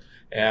Quinn.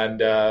 And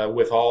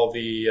with all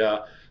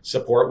the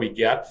support we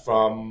get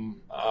from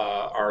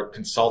our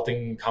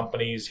consulting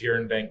companies here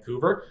in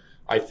Vancouver,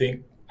 I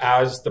think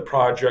as the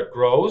project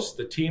grows,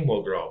 the team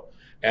will grow.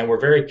 And we're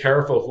very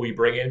careful who we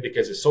bring in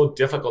because it's so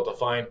difficult to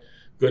find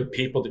good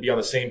people to be on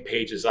the same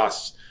page as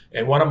us.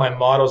 And one of my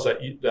mottos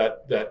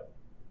that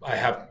I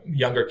have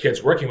younger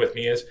kids working with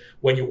me is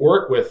when you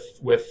work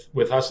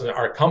with us and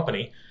our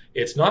company,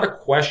 it's not a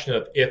question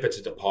of if it's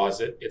a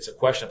deposit, it's a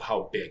question of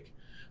how big.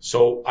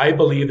 So I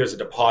believe there's a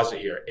deposit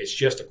here. It's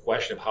just a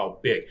question of how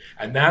big.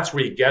 And that's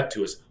where you get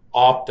to is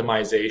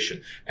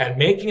optimization. And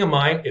making a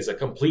mine is a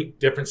complete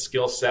different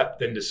skill set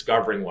than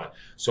discovering one.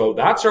 So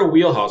that's our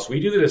wheelhouse. We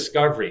do the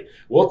discovery.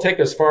 We'll take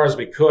as far as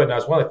we could. And I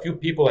was one of the few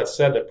people that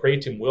said that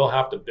Pratium will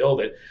have to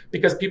build it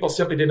because people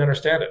simply didn't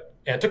understand it.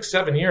 And it took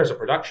 7 years of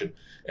production.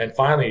 And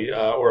finally,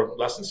 or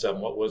less than 7,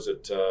 what was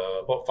it?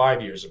 About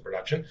 5 years of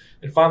production.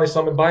 And finally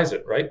someone buys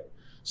it, right?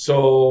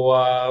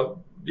 So,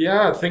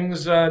 yeah,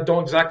 things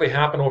don't exactly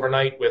happen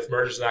overnight with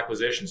mergers and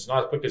acquisitions.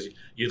 Not as quick as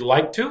you'd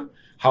like to.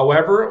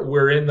 However,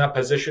 we're in that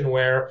position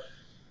where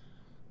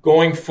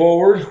going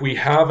forward, we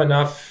have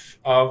enough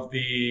of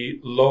the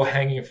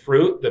low-hanging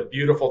fruit, the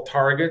beautiful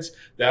targets,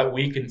 that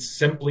we can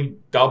simply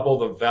double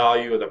the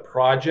value of the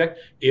project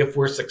if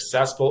we're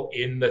successful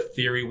in the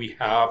theory we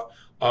have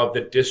of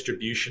the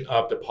distribution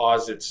of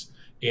deposits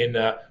in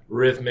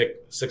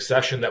rhythmic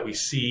succession that we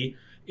see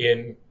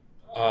in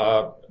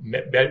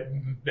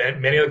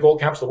many of the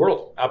gold camps of the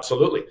world.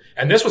 Absolutely.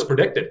 And this was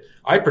predicted.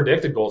 I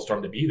predicted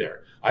Goldstorm to be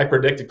there. I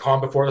predicted Calm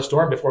Before the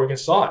Storm before we even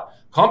saw it.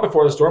 Calm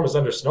Before the Storm was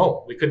under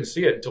snow. We couldn't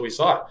see it until we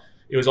saw it.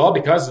 It was all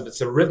because of it's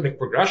a rhythmic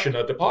progression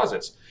of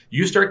deposits.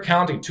 You start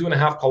counting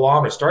 2.5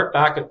 kilometers, start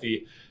back at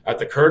the At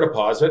the Kerr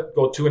deposit,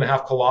 go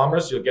 2.5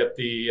 kilometers, you'll get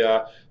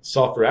the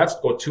sulfurettes.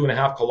 Go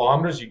 2.5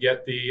 kilometers, you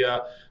get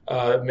the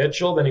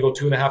Mitchell. Then you go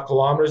 2.5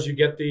 kilometers, you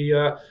get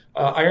the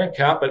iron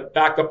cap. But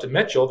back up to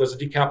Mitchell, there's a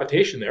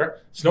decapitation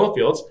there.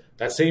 Snowfields,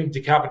 that same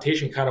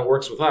decapitation kind of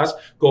works with us.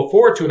 Go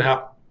forward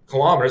 2.5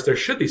 kilometers, there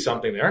should be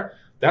something there.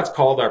 That's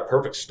called our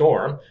perfect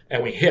storm.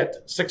 And we hit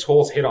 6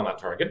 holes hit on that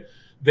target.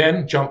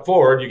 Then jump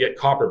forward, you get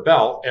Copper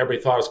Belt.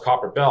 Everybody thought it was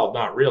Copper Belt.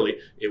 Not really.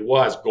 It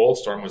was.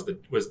 Goldstorm was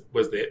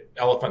the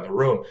elephant in the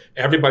room.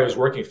 Everybody was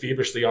working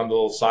feverishly on the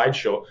little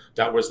sideshow.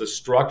 That was the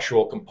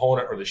structural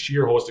component or the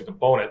shear hosted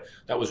component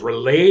that was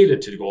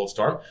related to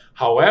Goldstorm.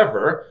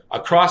 However,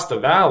 across the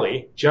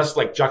valley, just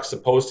like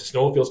juxtaposed to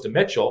Snowfields to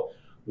Mitchell,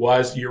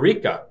 was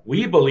Eureka.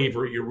 We believe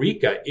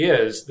Eureka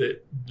is the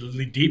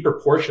deeper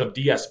portion of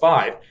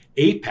DS5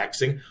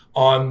 apexing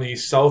on the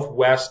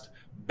southwest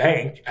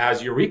bank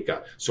as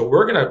Eureka. So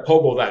we're going to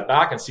pogo that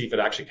back and see if it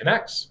actually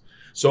connects.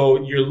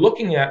 So you're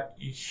looking at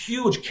a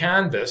huge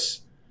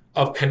canvas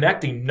of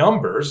connecting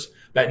numbers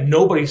that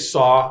nobody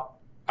saw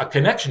a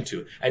connection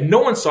to, and no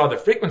one saw the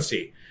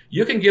frequency.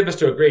 You can give this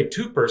to a grade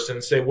 2 person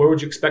and say, where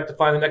would you expect to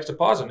find the next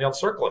deposit? And they'll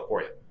circle it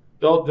for you.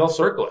 They'll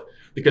circle it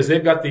because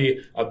they've got the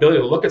ability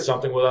to look at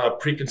something without a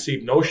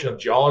preconceived notion of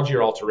geology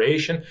or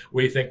alteration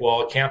where you think,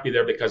 well, it can't be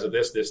there because of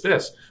this.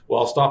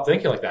 Well, stop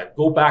thinking like that.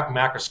 Go back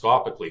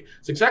macroscopically.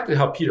 It's exactly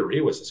how Peter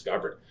Ree was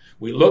discovered.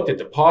 We looked at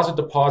deposit,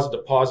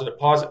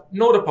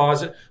 no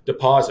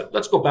deposit.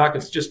 Let's go back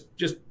and just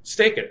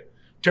stake it.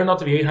 Turned out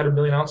to be 800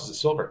 million ounces of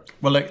silver.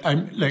 Well,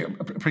 I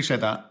appreciate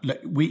that.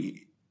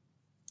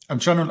 I'm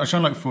trying to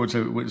look forward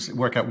to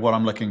work out what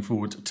I'm looking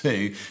forward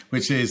to,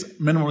 which is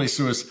mineral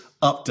resource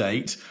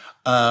update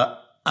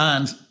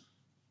and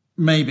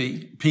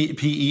maybe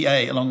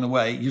PEA along the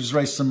way. You just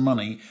raised some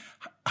money.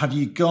 Have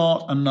you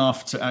got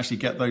enough to actually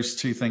get those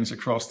two things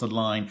across the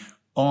line?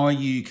 Are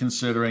you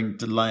considering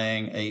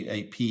delaying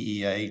a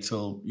PEA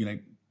till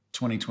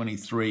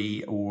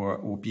 2023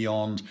 or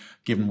beyond,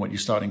 given what you're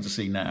starting to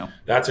see now?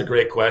 That's a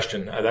great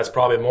question. That's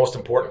probably the most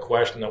important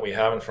question that we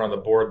have in front of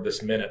the board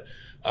this minute.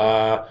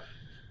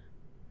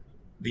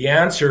 The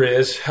answer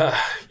is,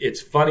 it's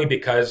funny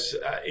because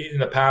in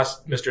the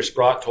past, Mr.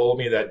 Sprott told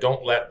me that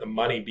don't let the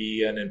money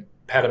be an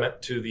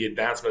impediment to the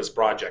advancement of this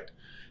project.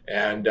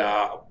 And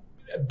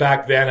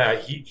back then,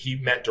 he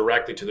meant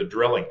directly to the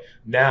drilling.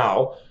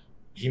 Now,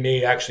 he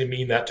may actually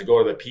mean that to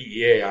go to the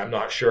PEA. I'm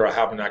not sure. I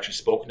haven't actually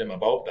spoken to him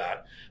about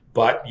that.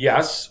 But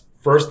yes,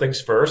 first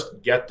things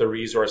first, get the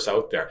resource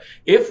out there.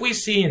 If we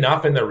see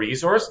enough in the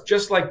resource,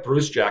 just like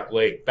Bruce Jack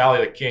Lake, Valley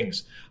of the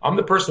Kings, I'm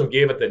the person who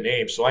gave it the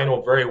name, so I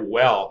know very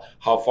well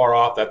how far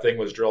off that thing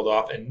was drilled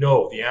off. And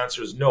no, the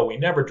answer is no. We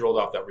never drilled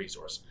off that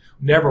resource.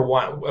 Never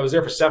one. I was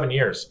there for 7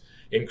 years.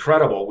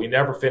 Incredible. We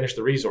never finished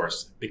the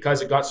resource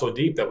because it got so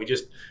deep that we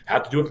just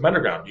had to do it from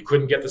underground. You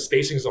couldn't get the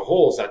spacings of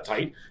holes that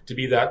tight to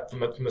be that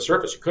from the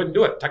surface. You couldn't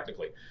do it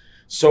technically.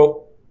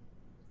 So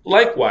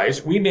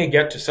likewise, we may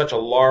get to such a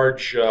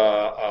large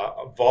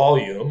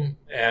volume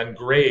and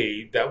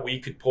grade that we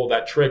could pull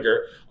that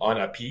trigger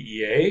on a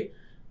PEA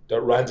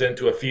that runs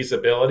into a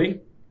feasibility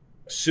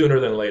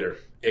sooner than later.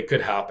 It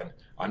could happen.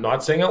 I'm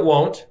not saying it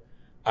won't.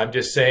 I'm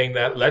just saying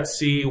that let's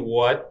see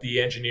what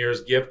the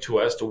engineers give to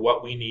us to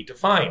what we need to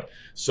find.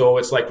 So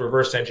it's like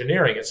reverse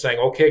engineering. It's saying,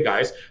 okay,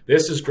 guys,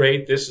 this is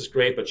great,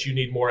 but you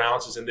need more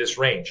ounces in this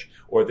range.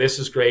 Or this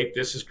is great,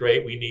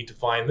 we need to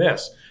find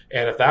this.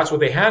 And if that's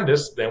what they hand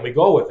us, then we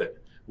go with it.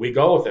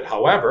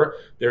 However,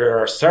 there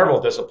are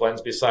several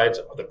disciplines besides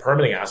the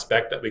permitting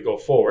aspect that we go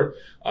forward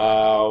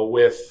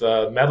with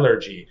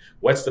metallurgy.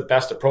 What's the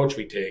best approach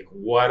we take?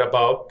 What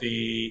about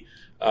the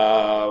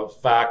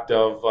fact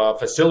of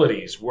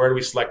facilities? Where do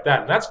we select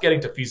that? And that's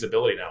getting to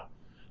feasibility now.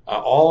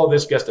 All of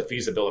this gets to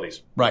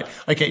feasibilities. Right.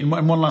 Okay. And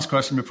one last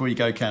question before you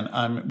go, Ken,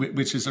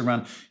 which is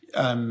around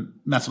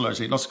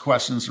metallurgy. Lots of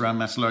questions around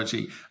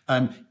metallurgy.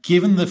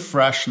 Given the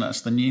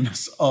freshness, the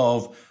newness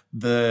of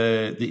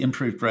the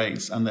improved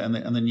grades and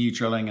the new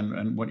drilling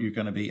and what you're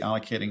going to be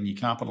allocating new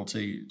capital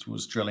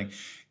towards drilling,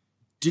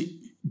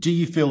 do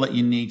you feel that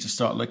you need to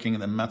start looking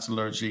at the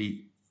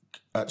metallurgy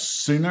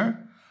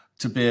sooner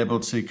to be able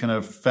to kind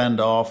of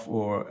fend off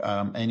or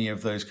any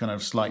of those kind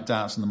of slight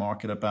doubts in the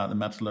market about the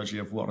metallurgy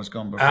of what has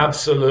gone before?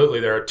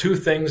 Absolutely. There are two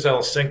things that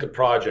will sink a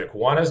project.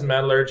 One is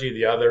metallurgy.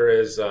 The other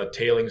is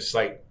tailings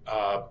site,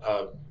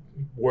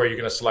 where you're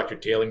going to select your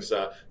tailings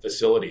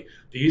facility.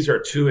 These are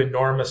two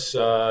enormous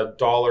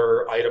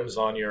dollar items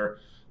on your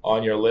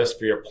list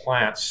for your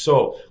plant.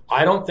 So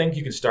I don't think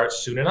you can start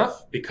soon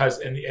enough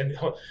because,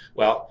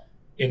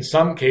 in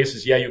some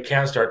cases, yeah, you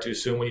can start too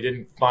soon when you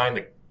didn't find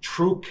the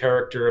true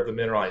character of the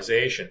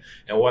mineralization.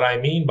 And what I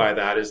mean by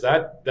that is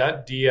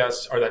that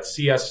DS or that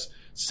CS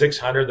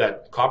 600,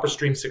 that copper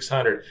stream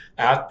 600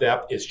 at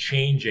depth is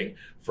changing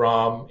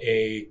from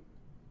a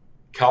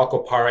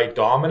chalcopyrite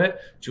dominant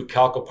to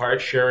chalcopyrite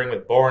sharing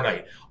with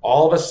boronite.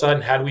 All of a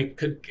sudden,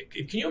 can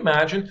you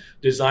imagine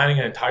designing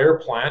an entire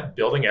plant,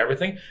 building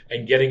everything,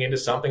 and getting into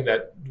something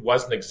that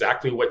wasn't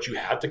exactly what you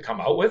had to come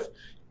out with?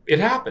 It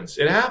happens.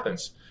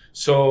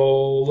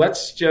 So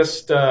let's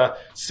just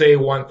say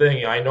one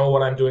thing. I know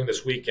what I'm doing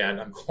this weekend.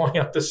 I'm going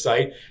up the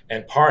site,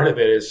 and part of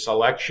it is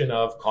selection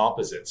of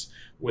composites.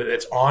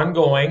 It's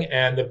ongoing,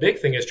 and the big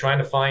thing is trying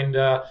to find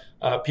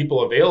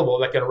people available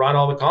that can run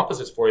all the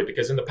composites for you,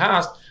 because in the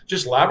past,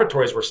 just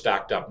laboratories were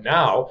stacked up.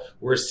 Now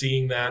we're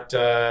seeing that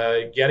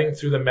getting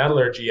through the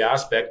metallurgy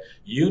aspect,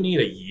 you need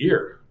a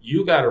year.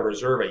 You got to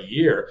reserve a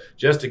year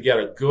just to get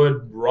a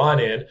good run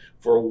in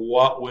for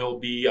what will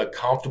be a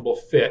comfortable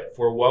fit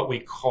for what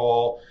we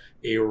call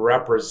a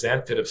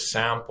representative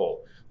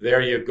sample. There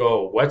you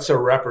go. What's a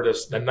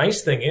representative? The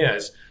nice thing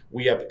is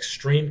we have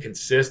extreme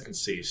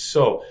consistency.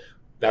 So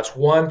that's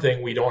one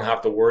thing we don't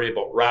have to worry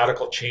about.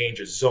 Radical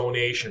changes,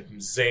 zonation from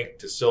zinc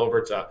to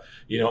silver to,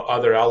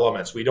 other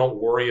elements. We don't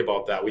worry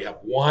about that. We have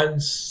one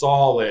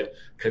solid,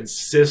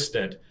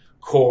 consistent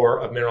core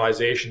of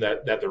mineralization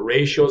that the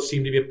ratios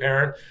seem to be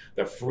apparent.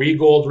 The free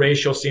gold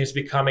ratio seems to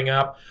be coming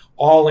up.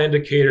 All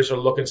indicators are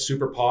looking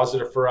super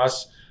positive for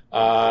us.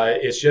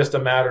 It's just a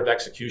matter of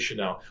execution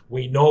now.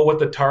 We know what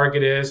the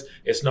target is.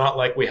 It's not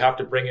like we have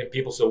to bring in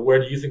people. So where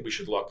do you think we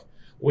should look?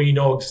 We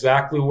know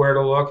exactly where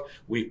to look.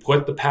 We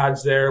put the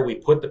pads there. We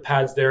put the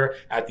pads there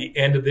at the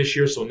end of this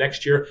year. So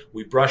next year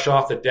we brush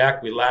off the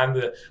deck. We land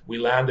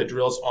the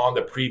drills on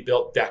the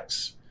pre-built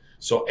decks.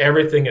 So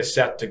everything is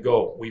set to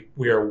go.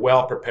 We are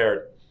well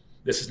prepared.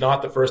 This is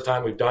not the first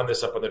time we've done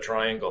this up on the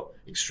Triangle.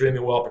 Extremely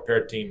well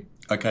prepared team.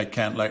 Okay,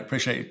 Kent,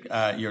 appreciate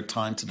your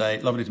time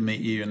today. Lovely to meet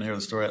you and hear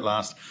the story at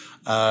last.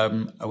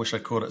 I wish I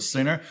caught it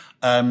sooner.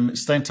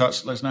 Stay in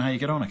touch. Let us know how you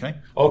get on, okay?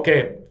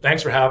 Okay,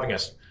 thanks for having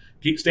us.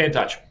 Stay in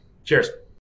touch. Cheers.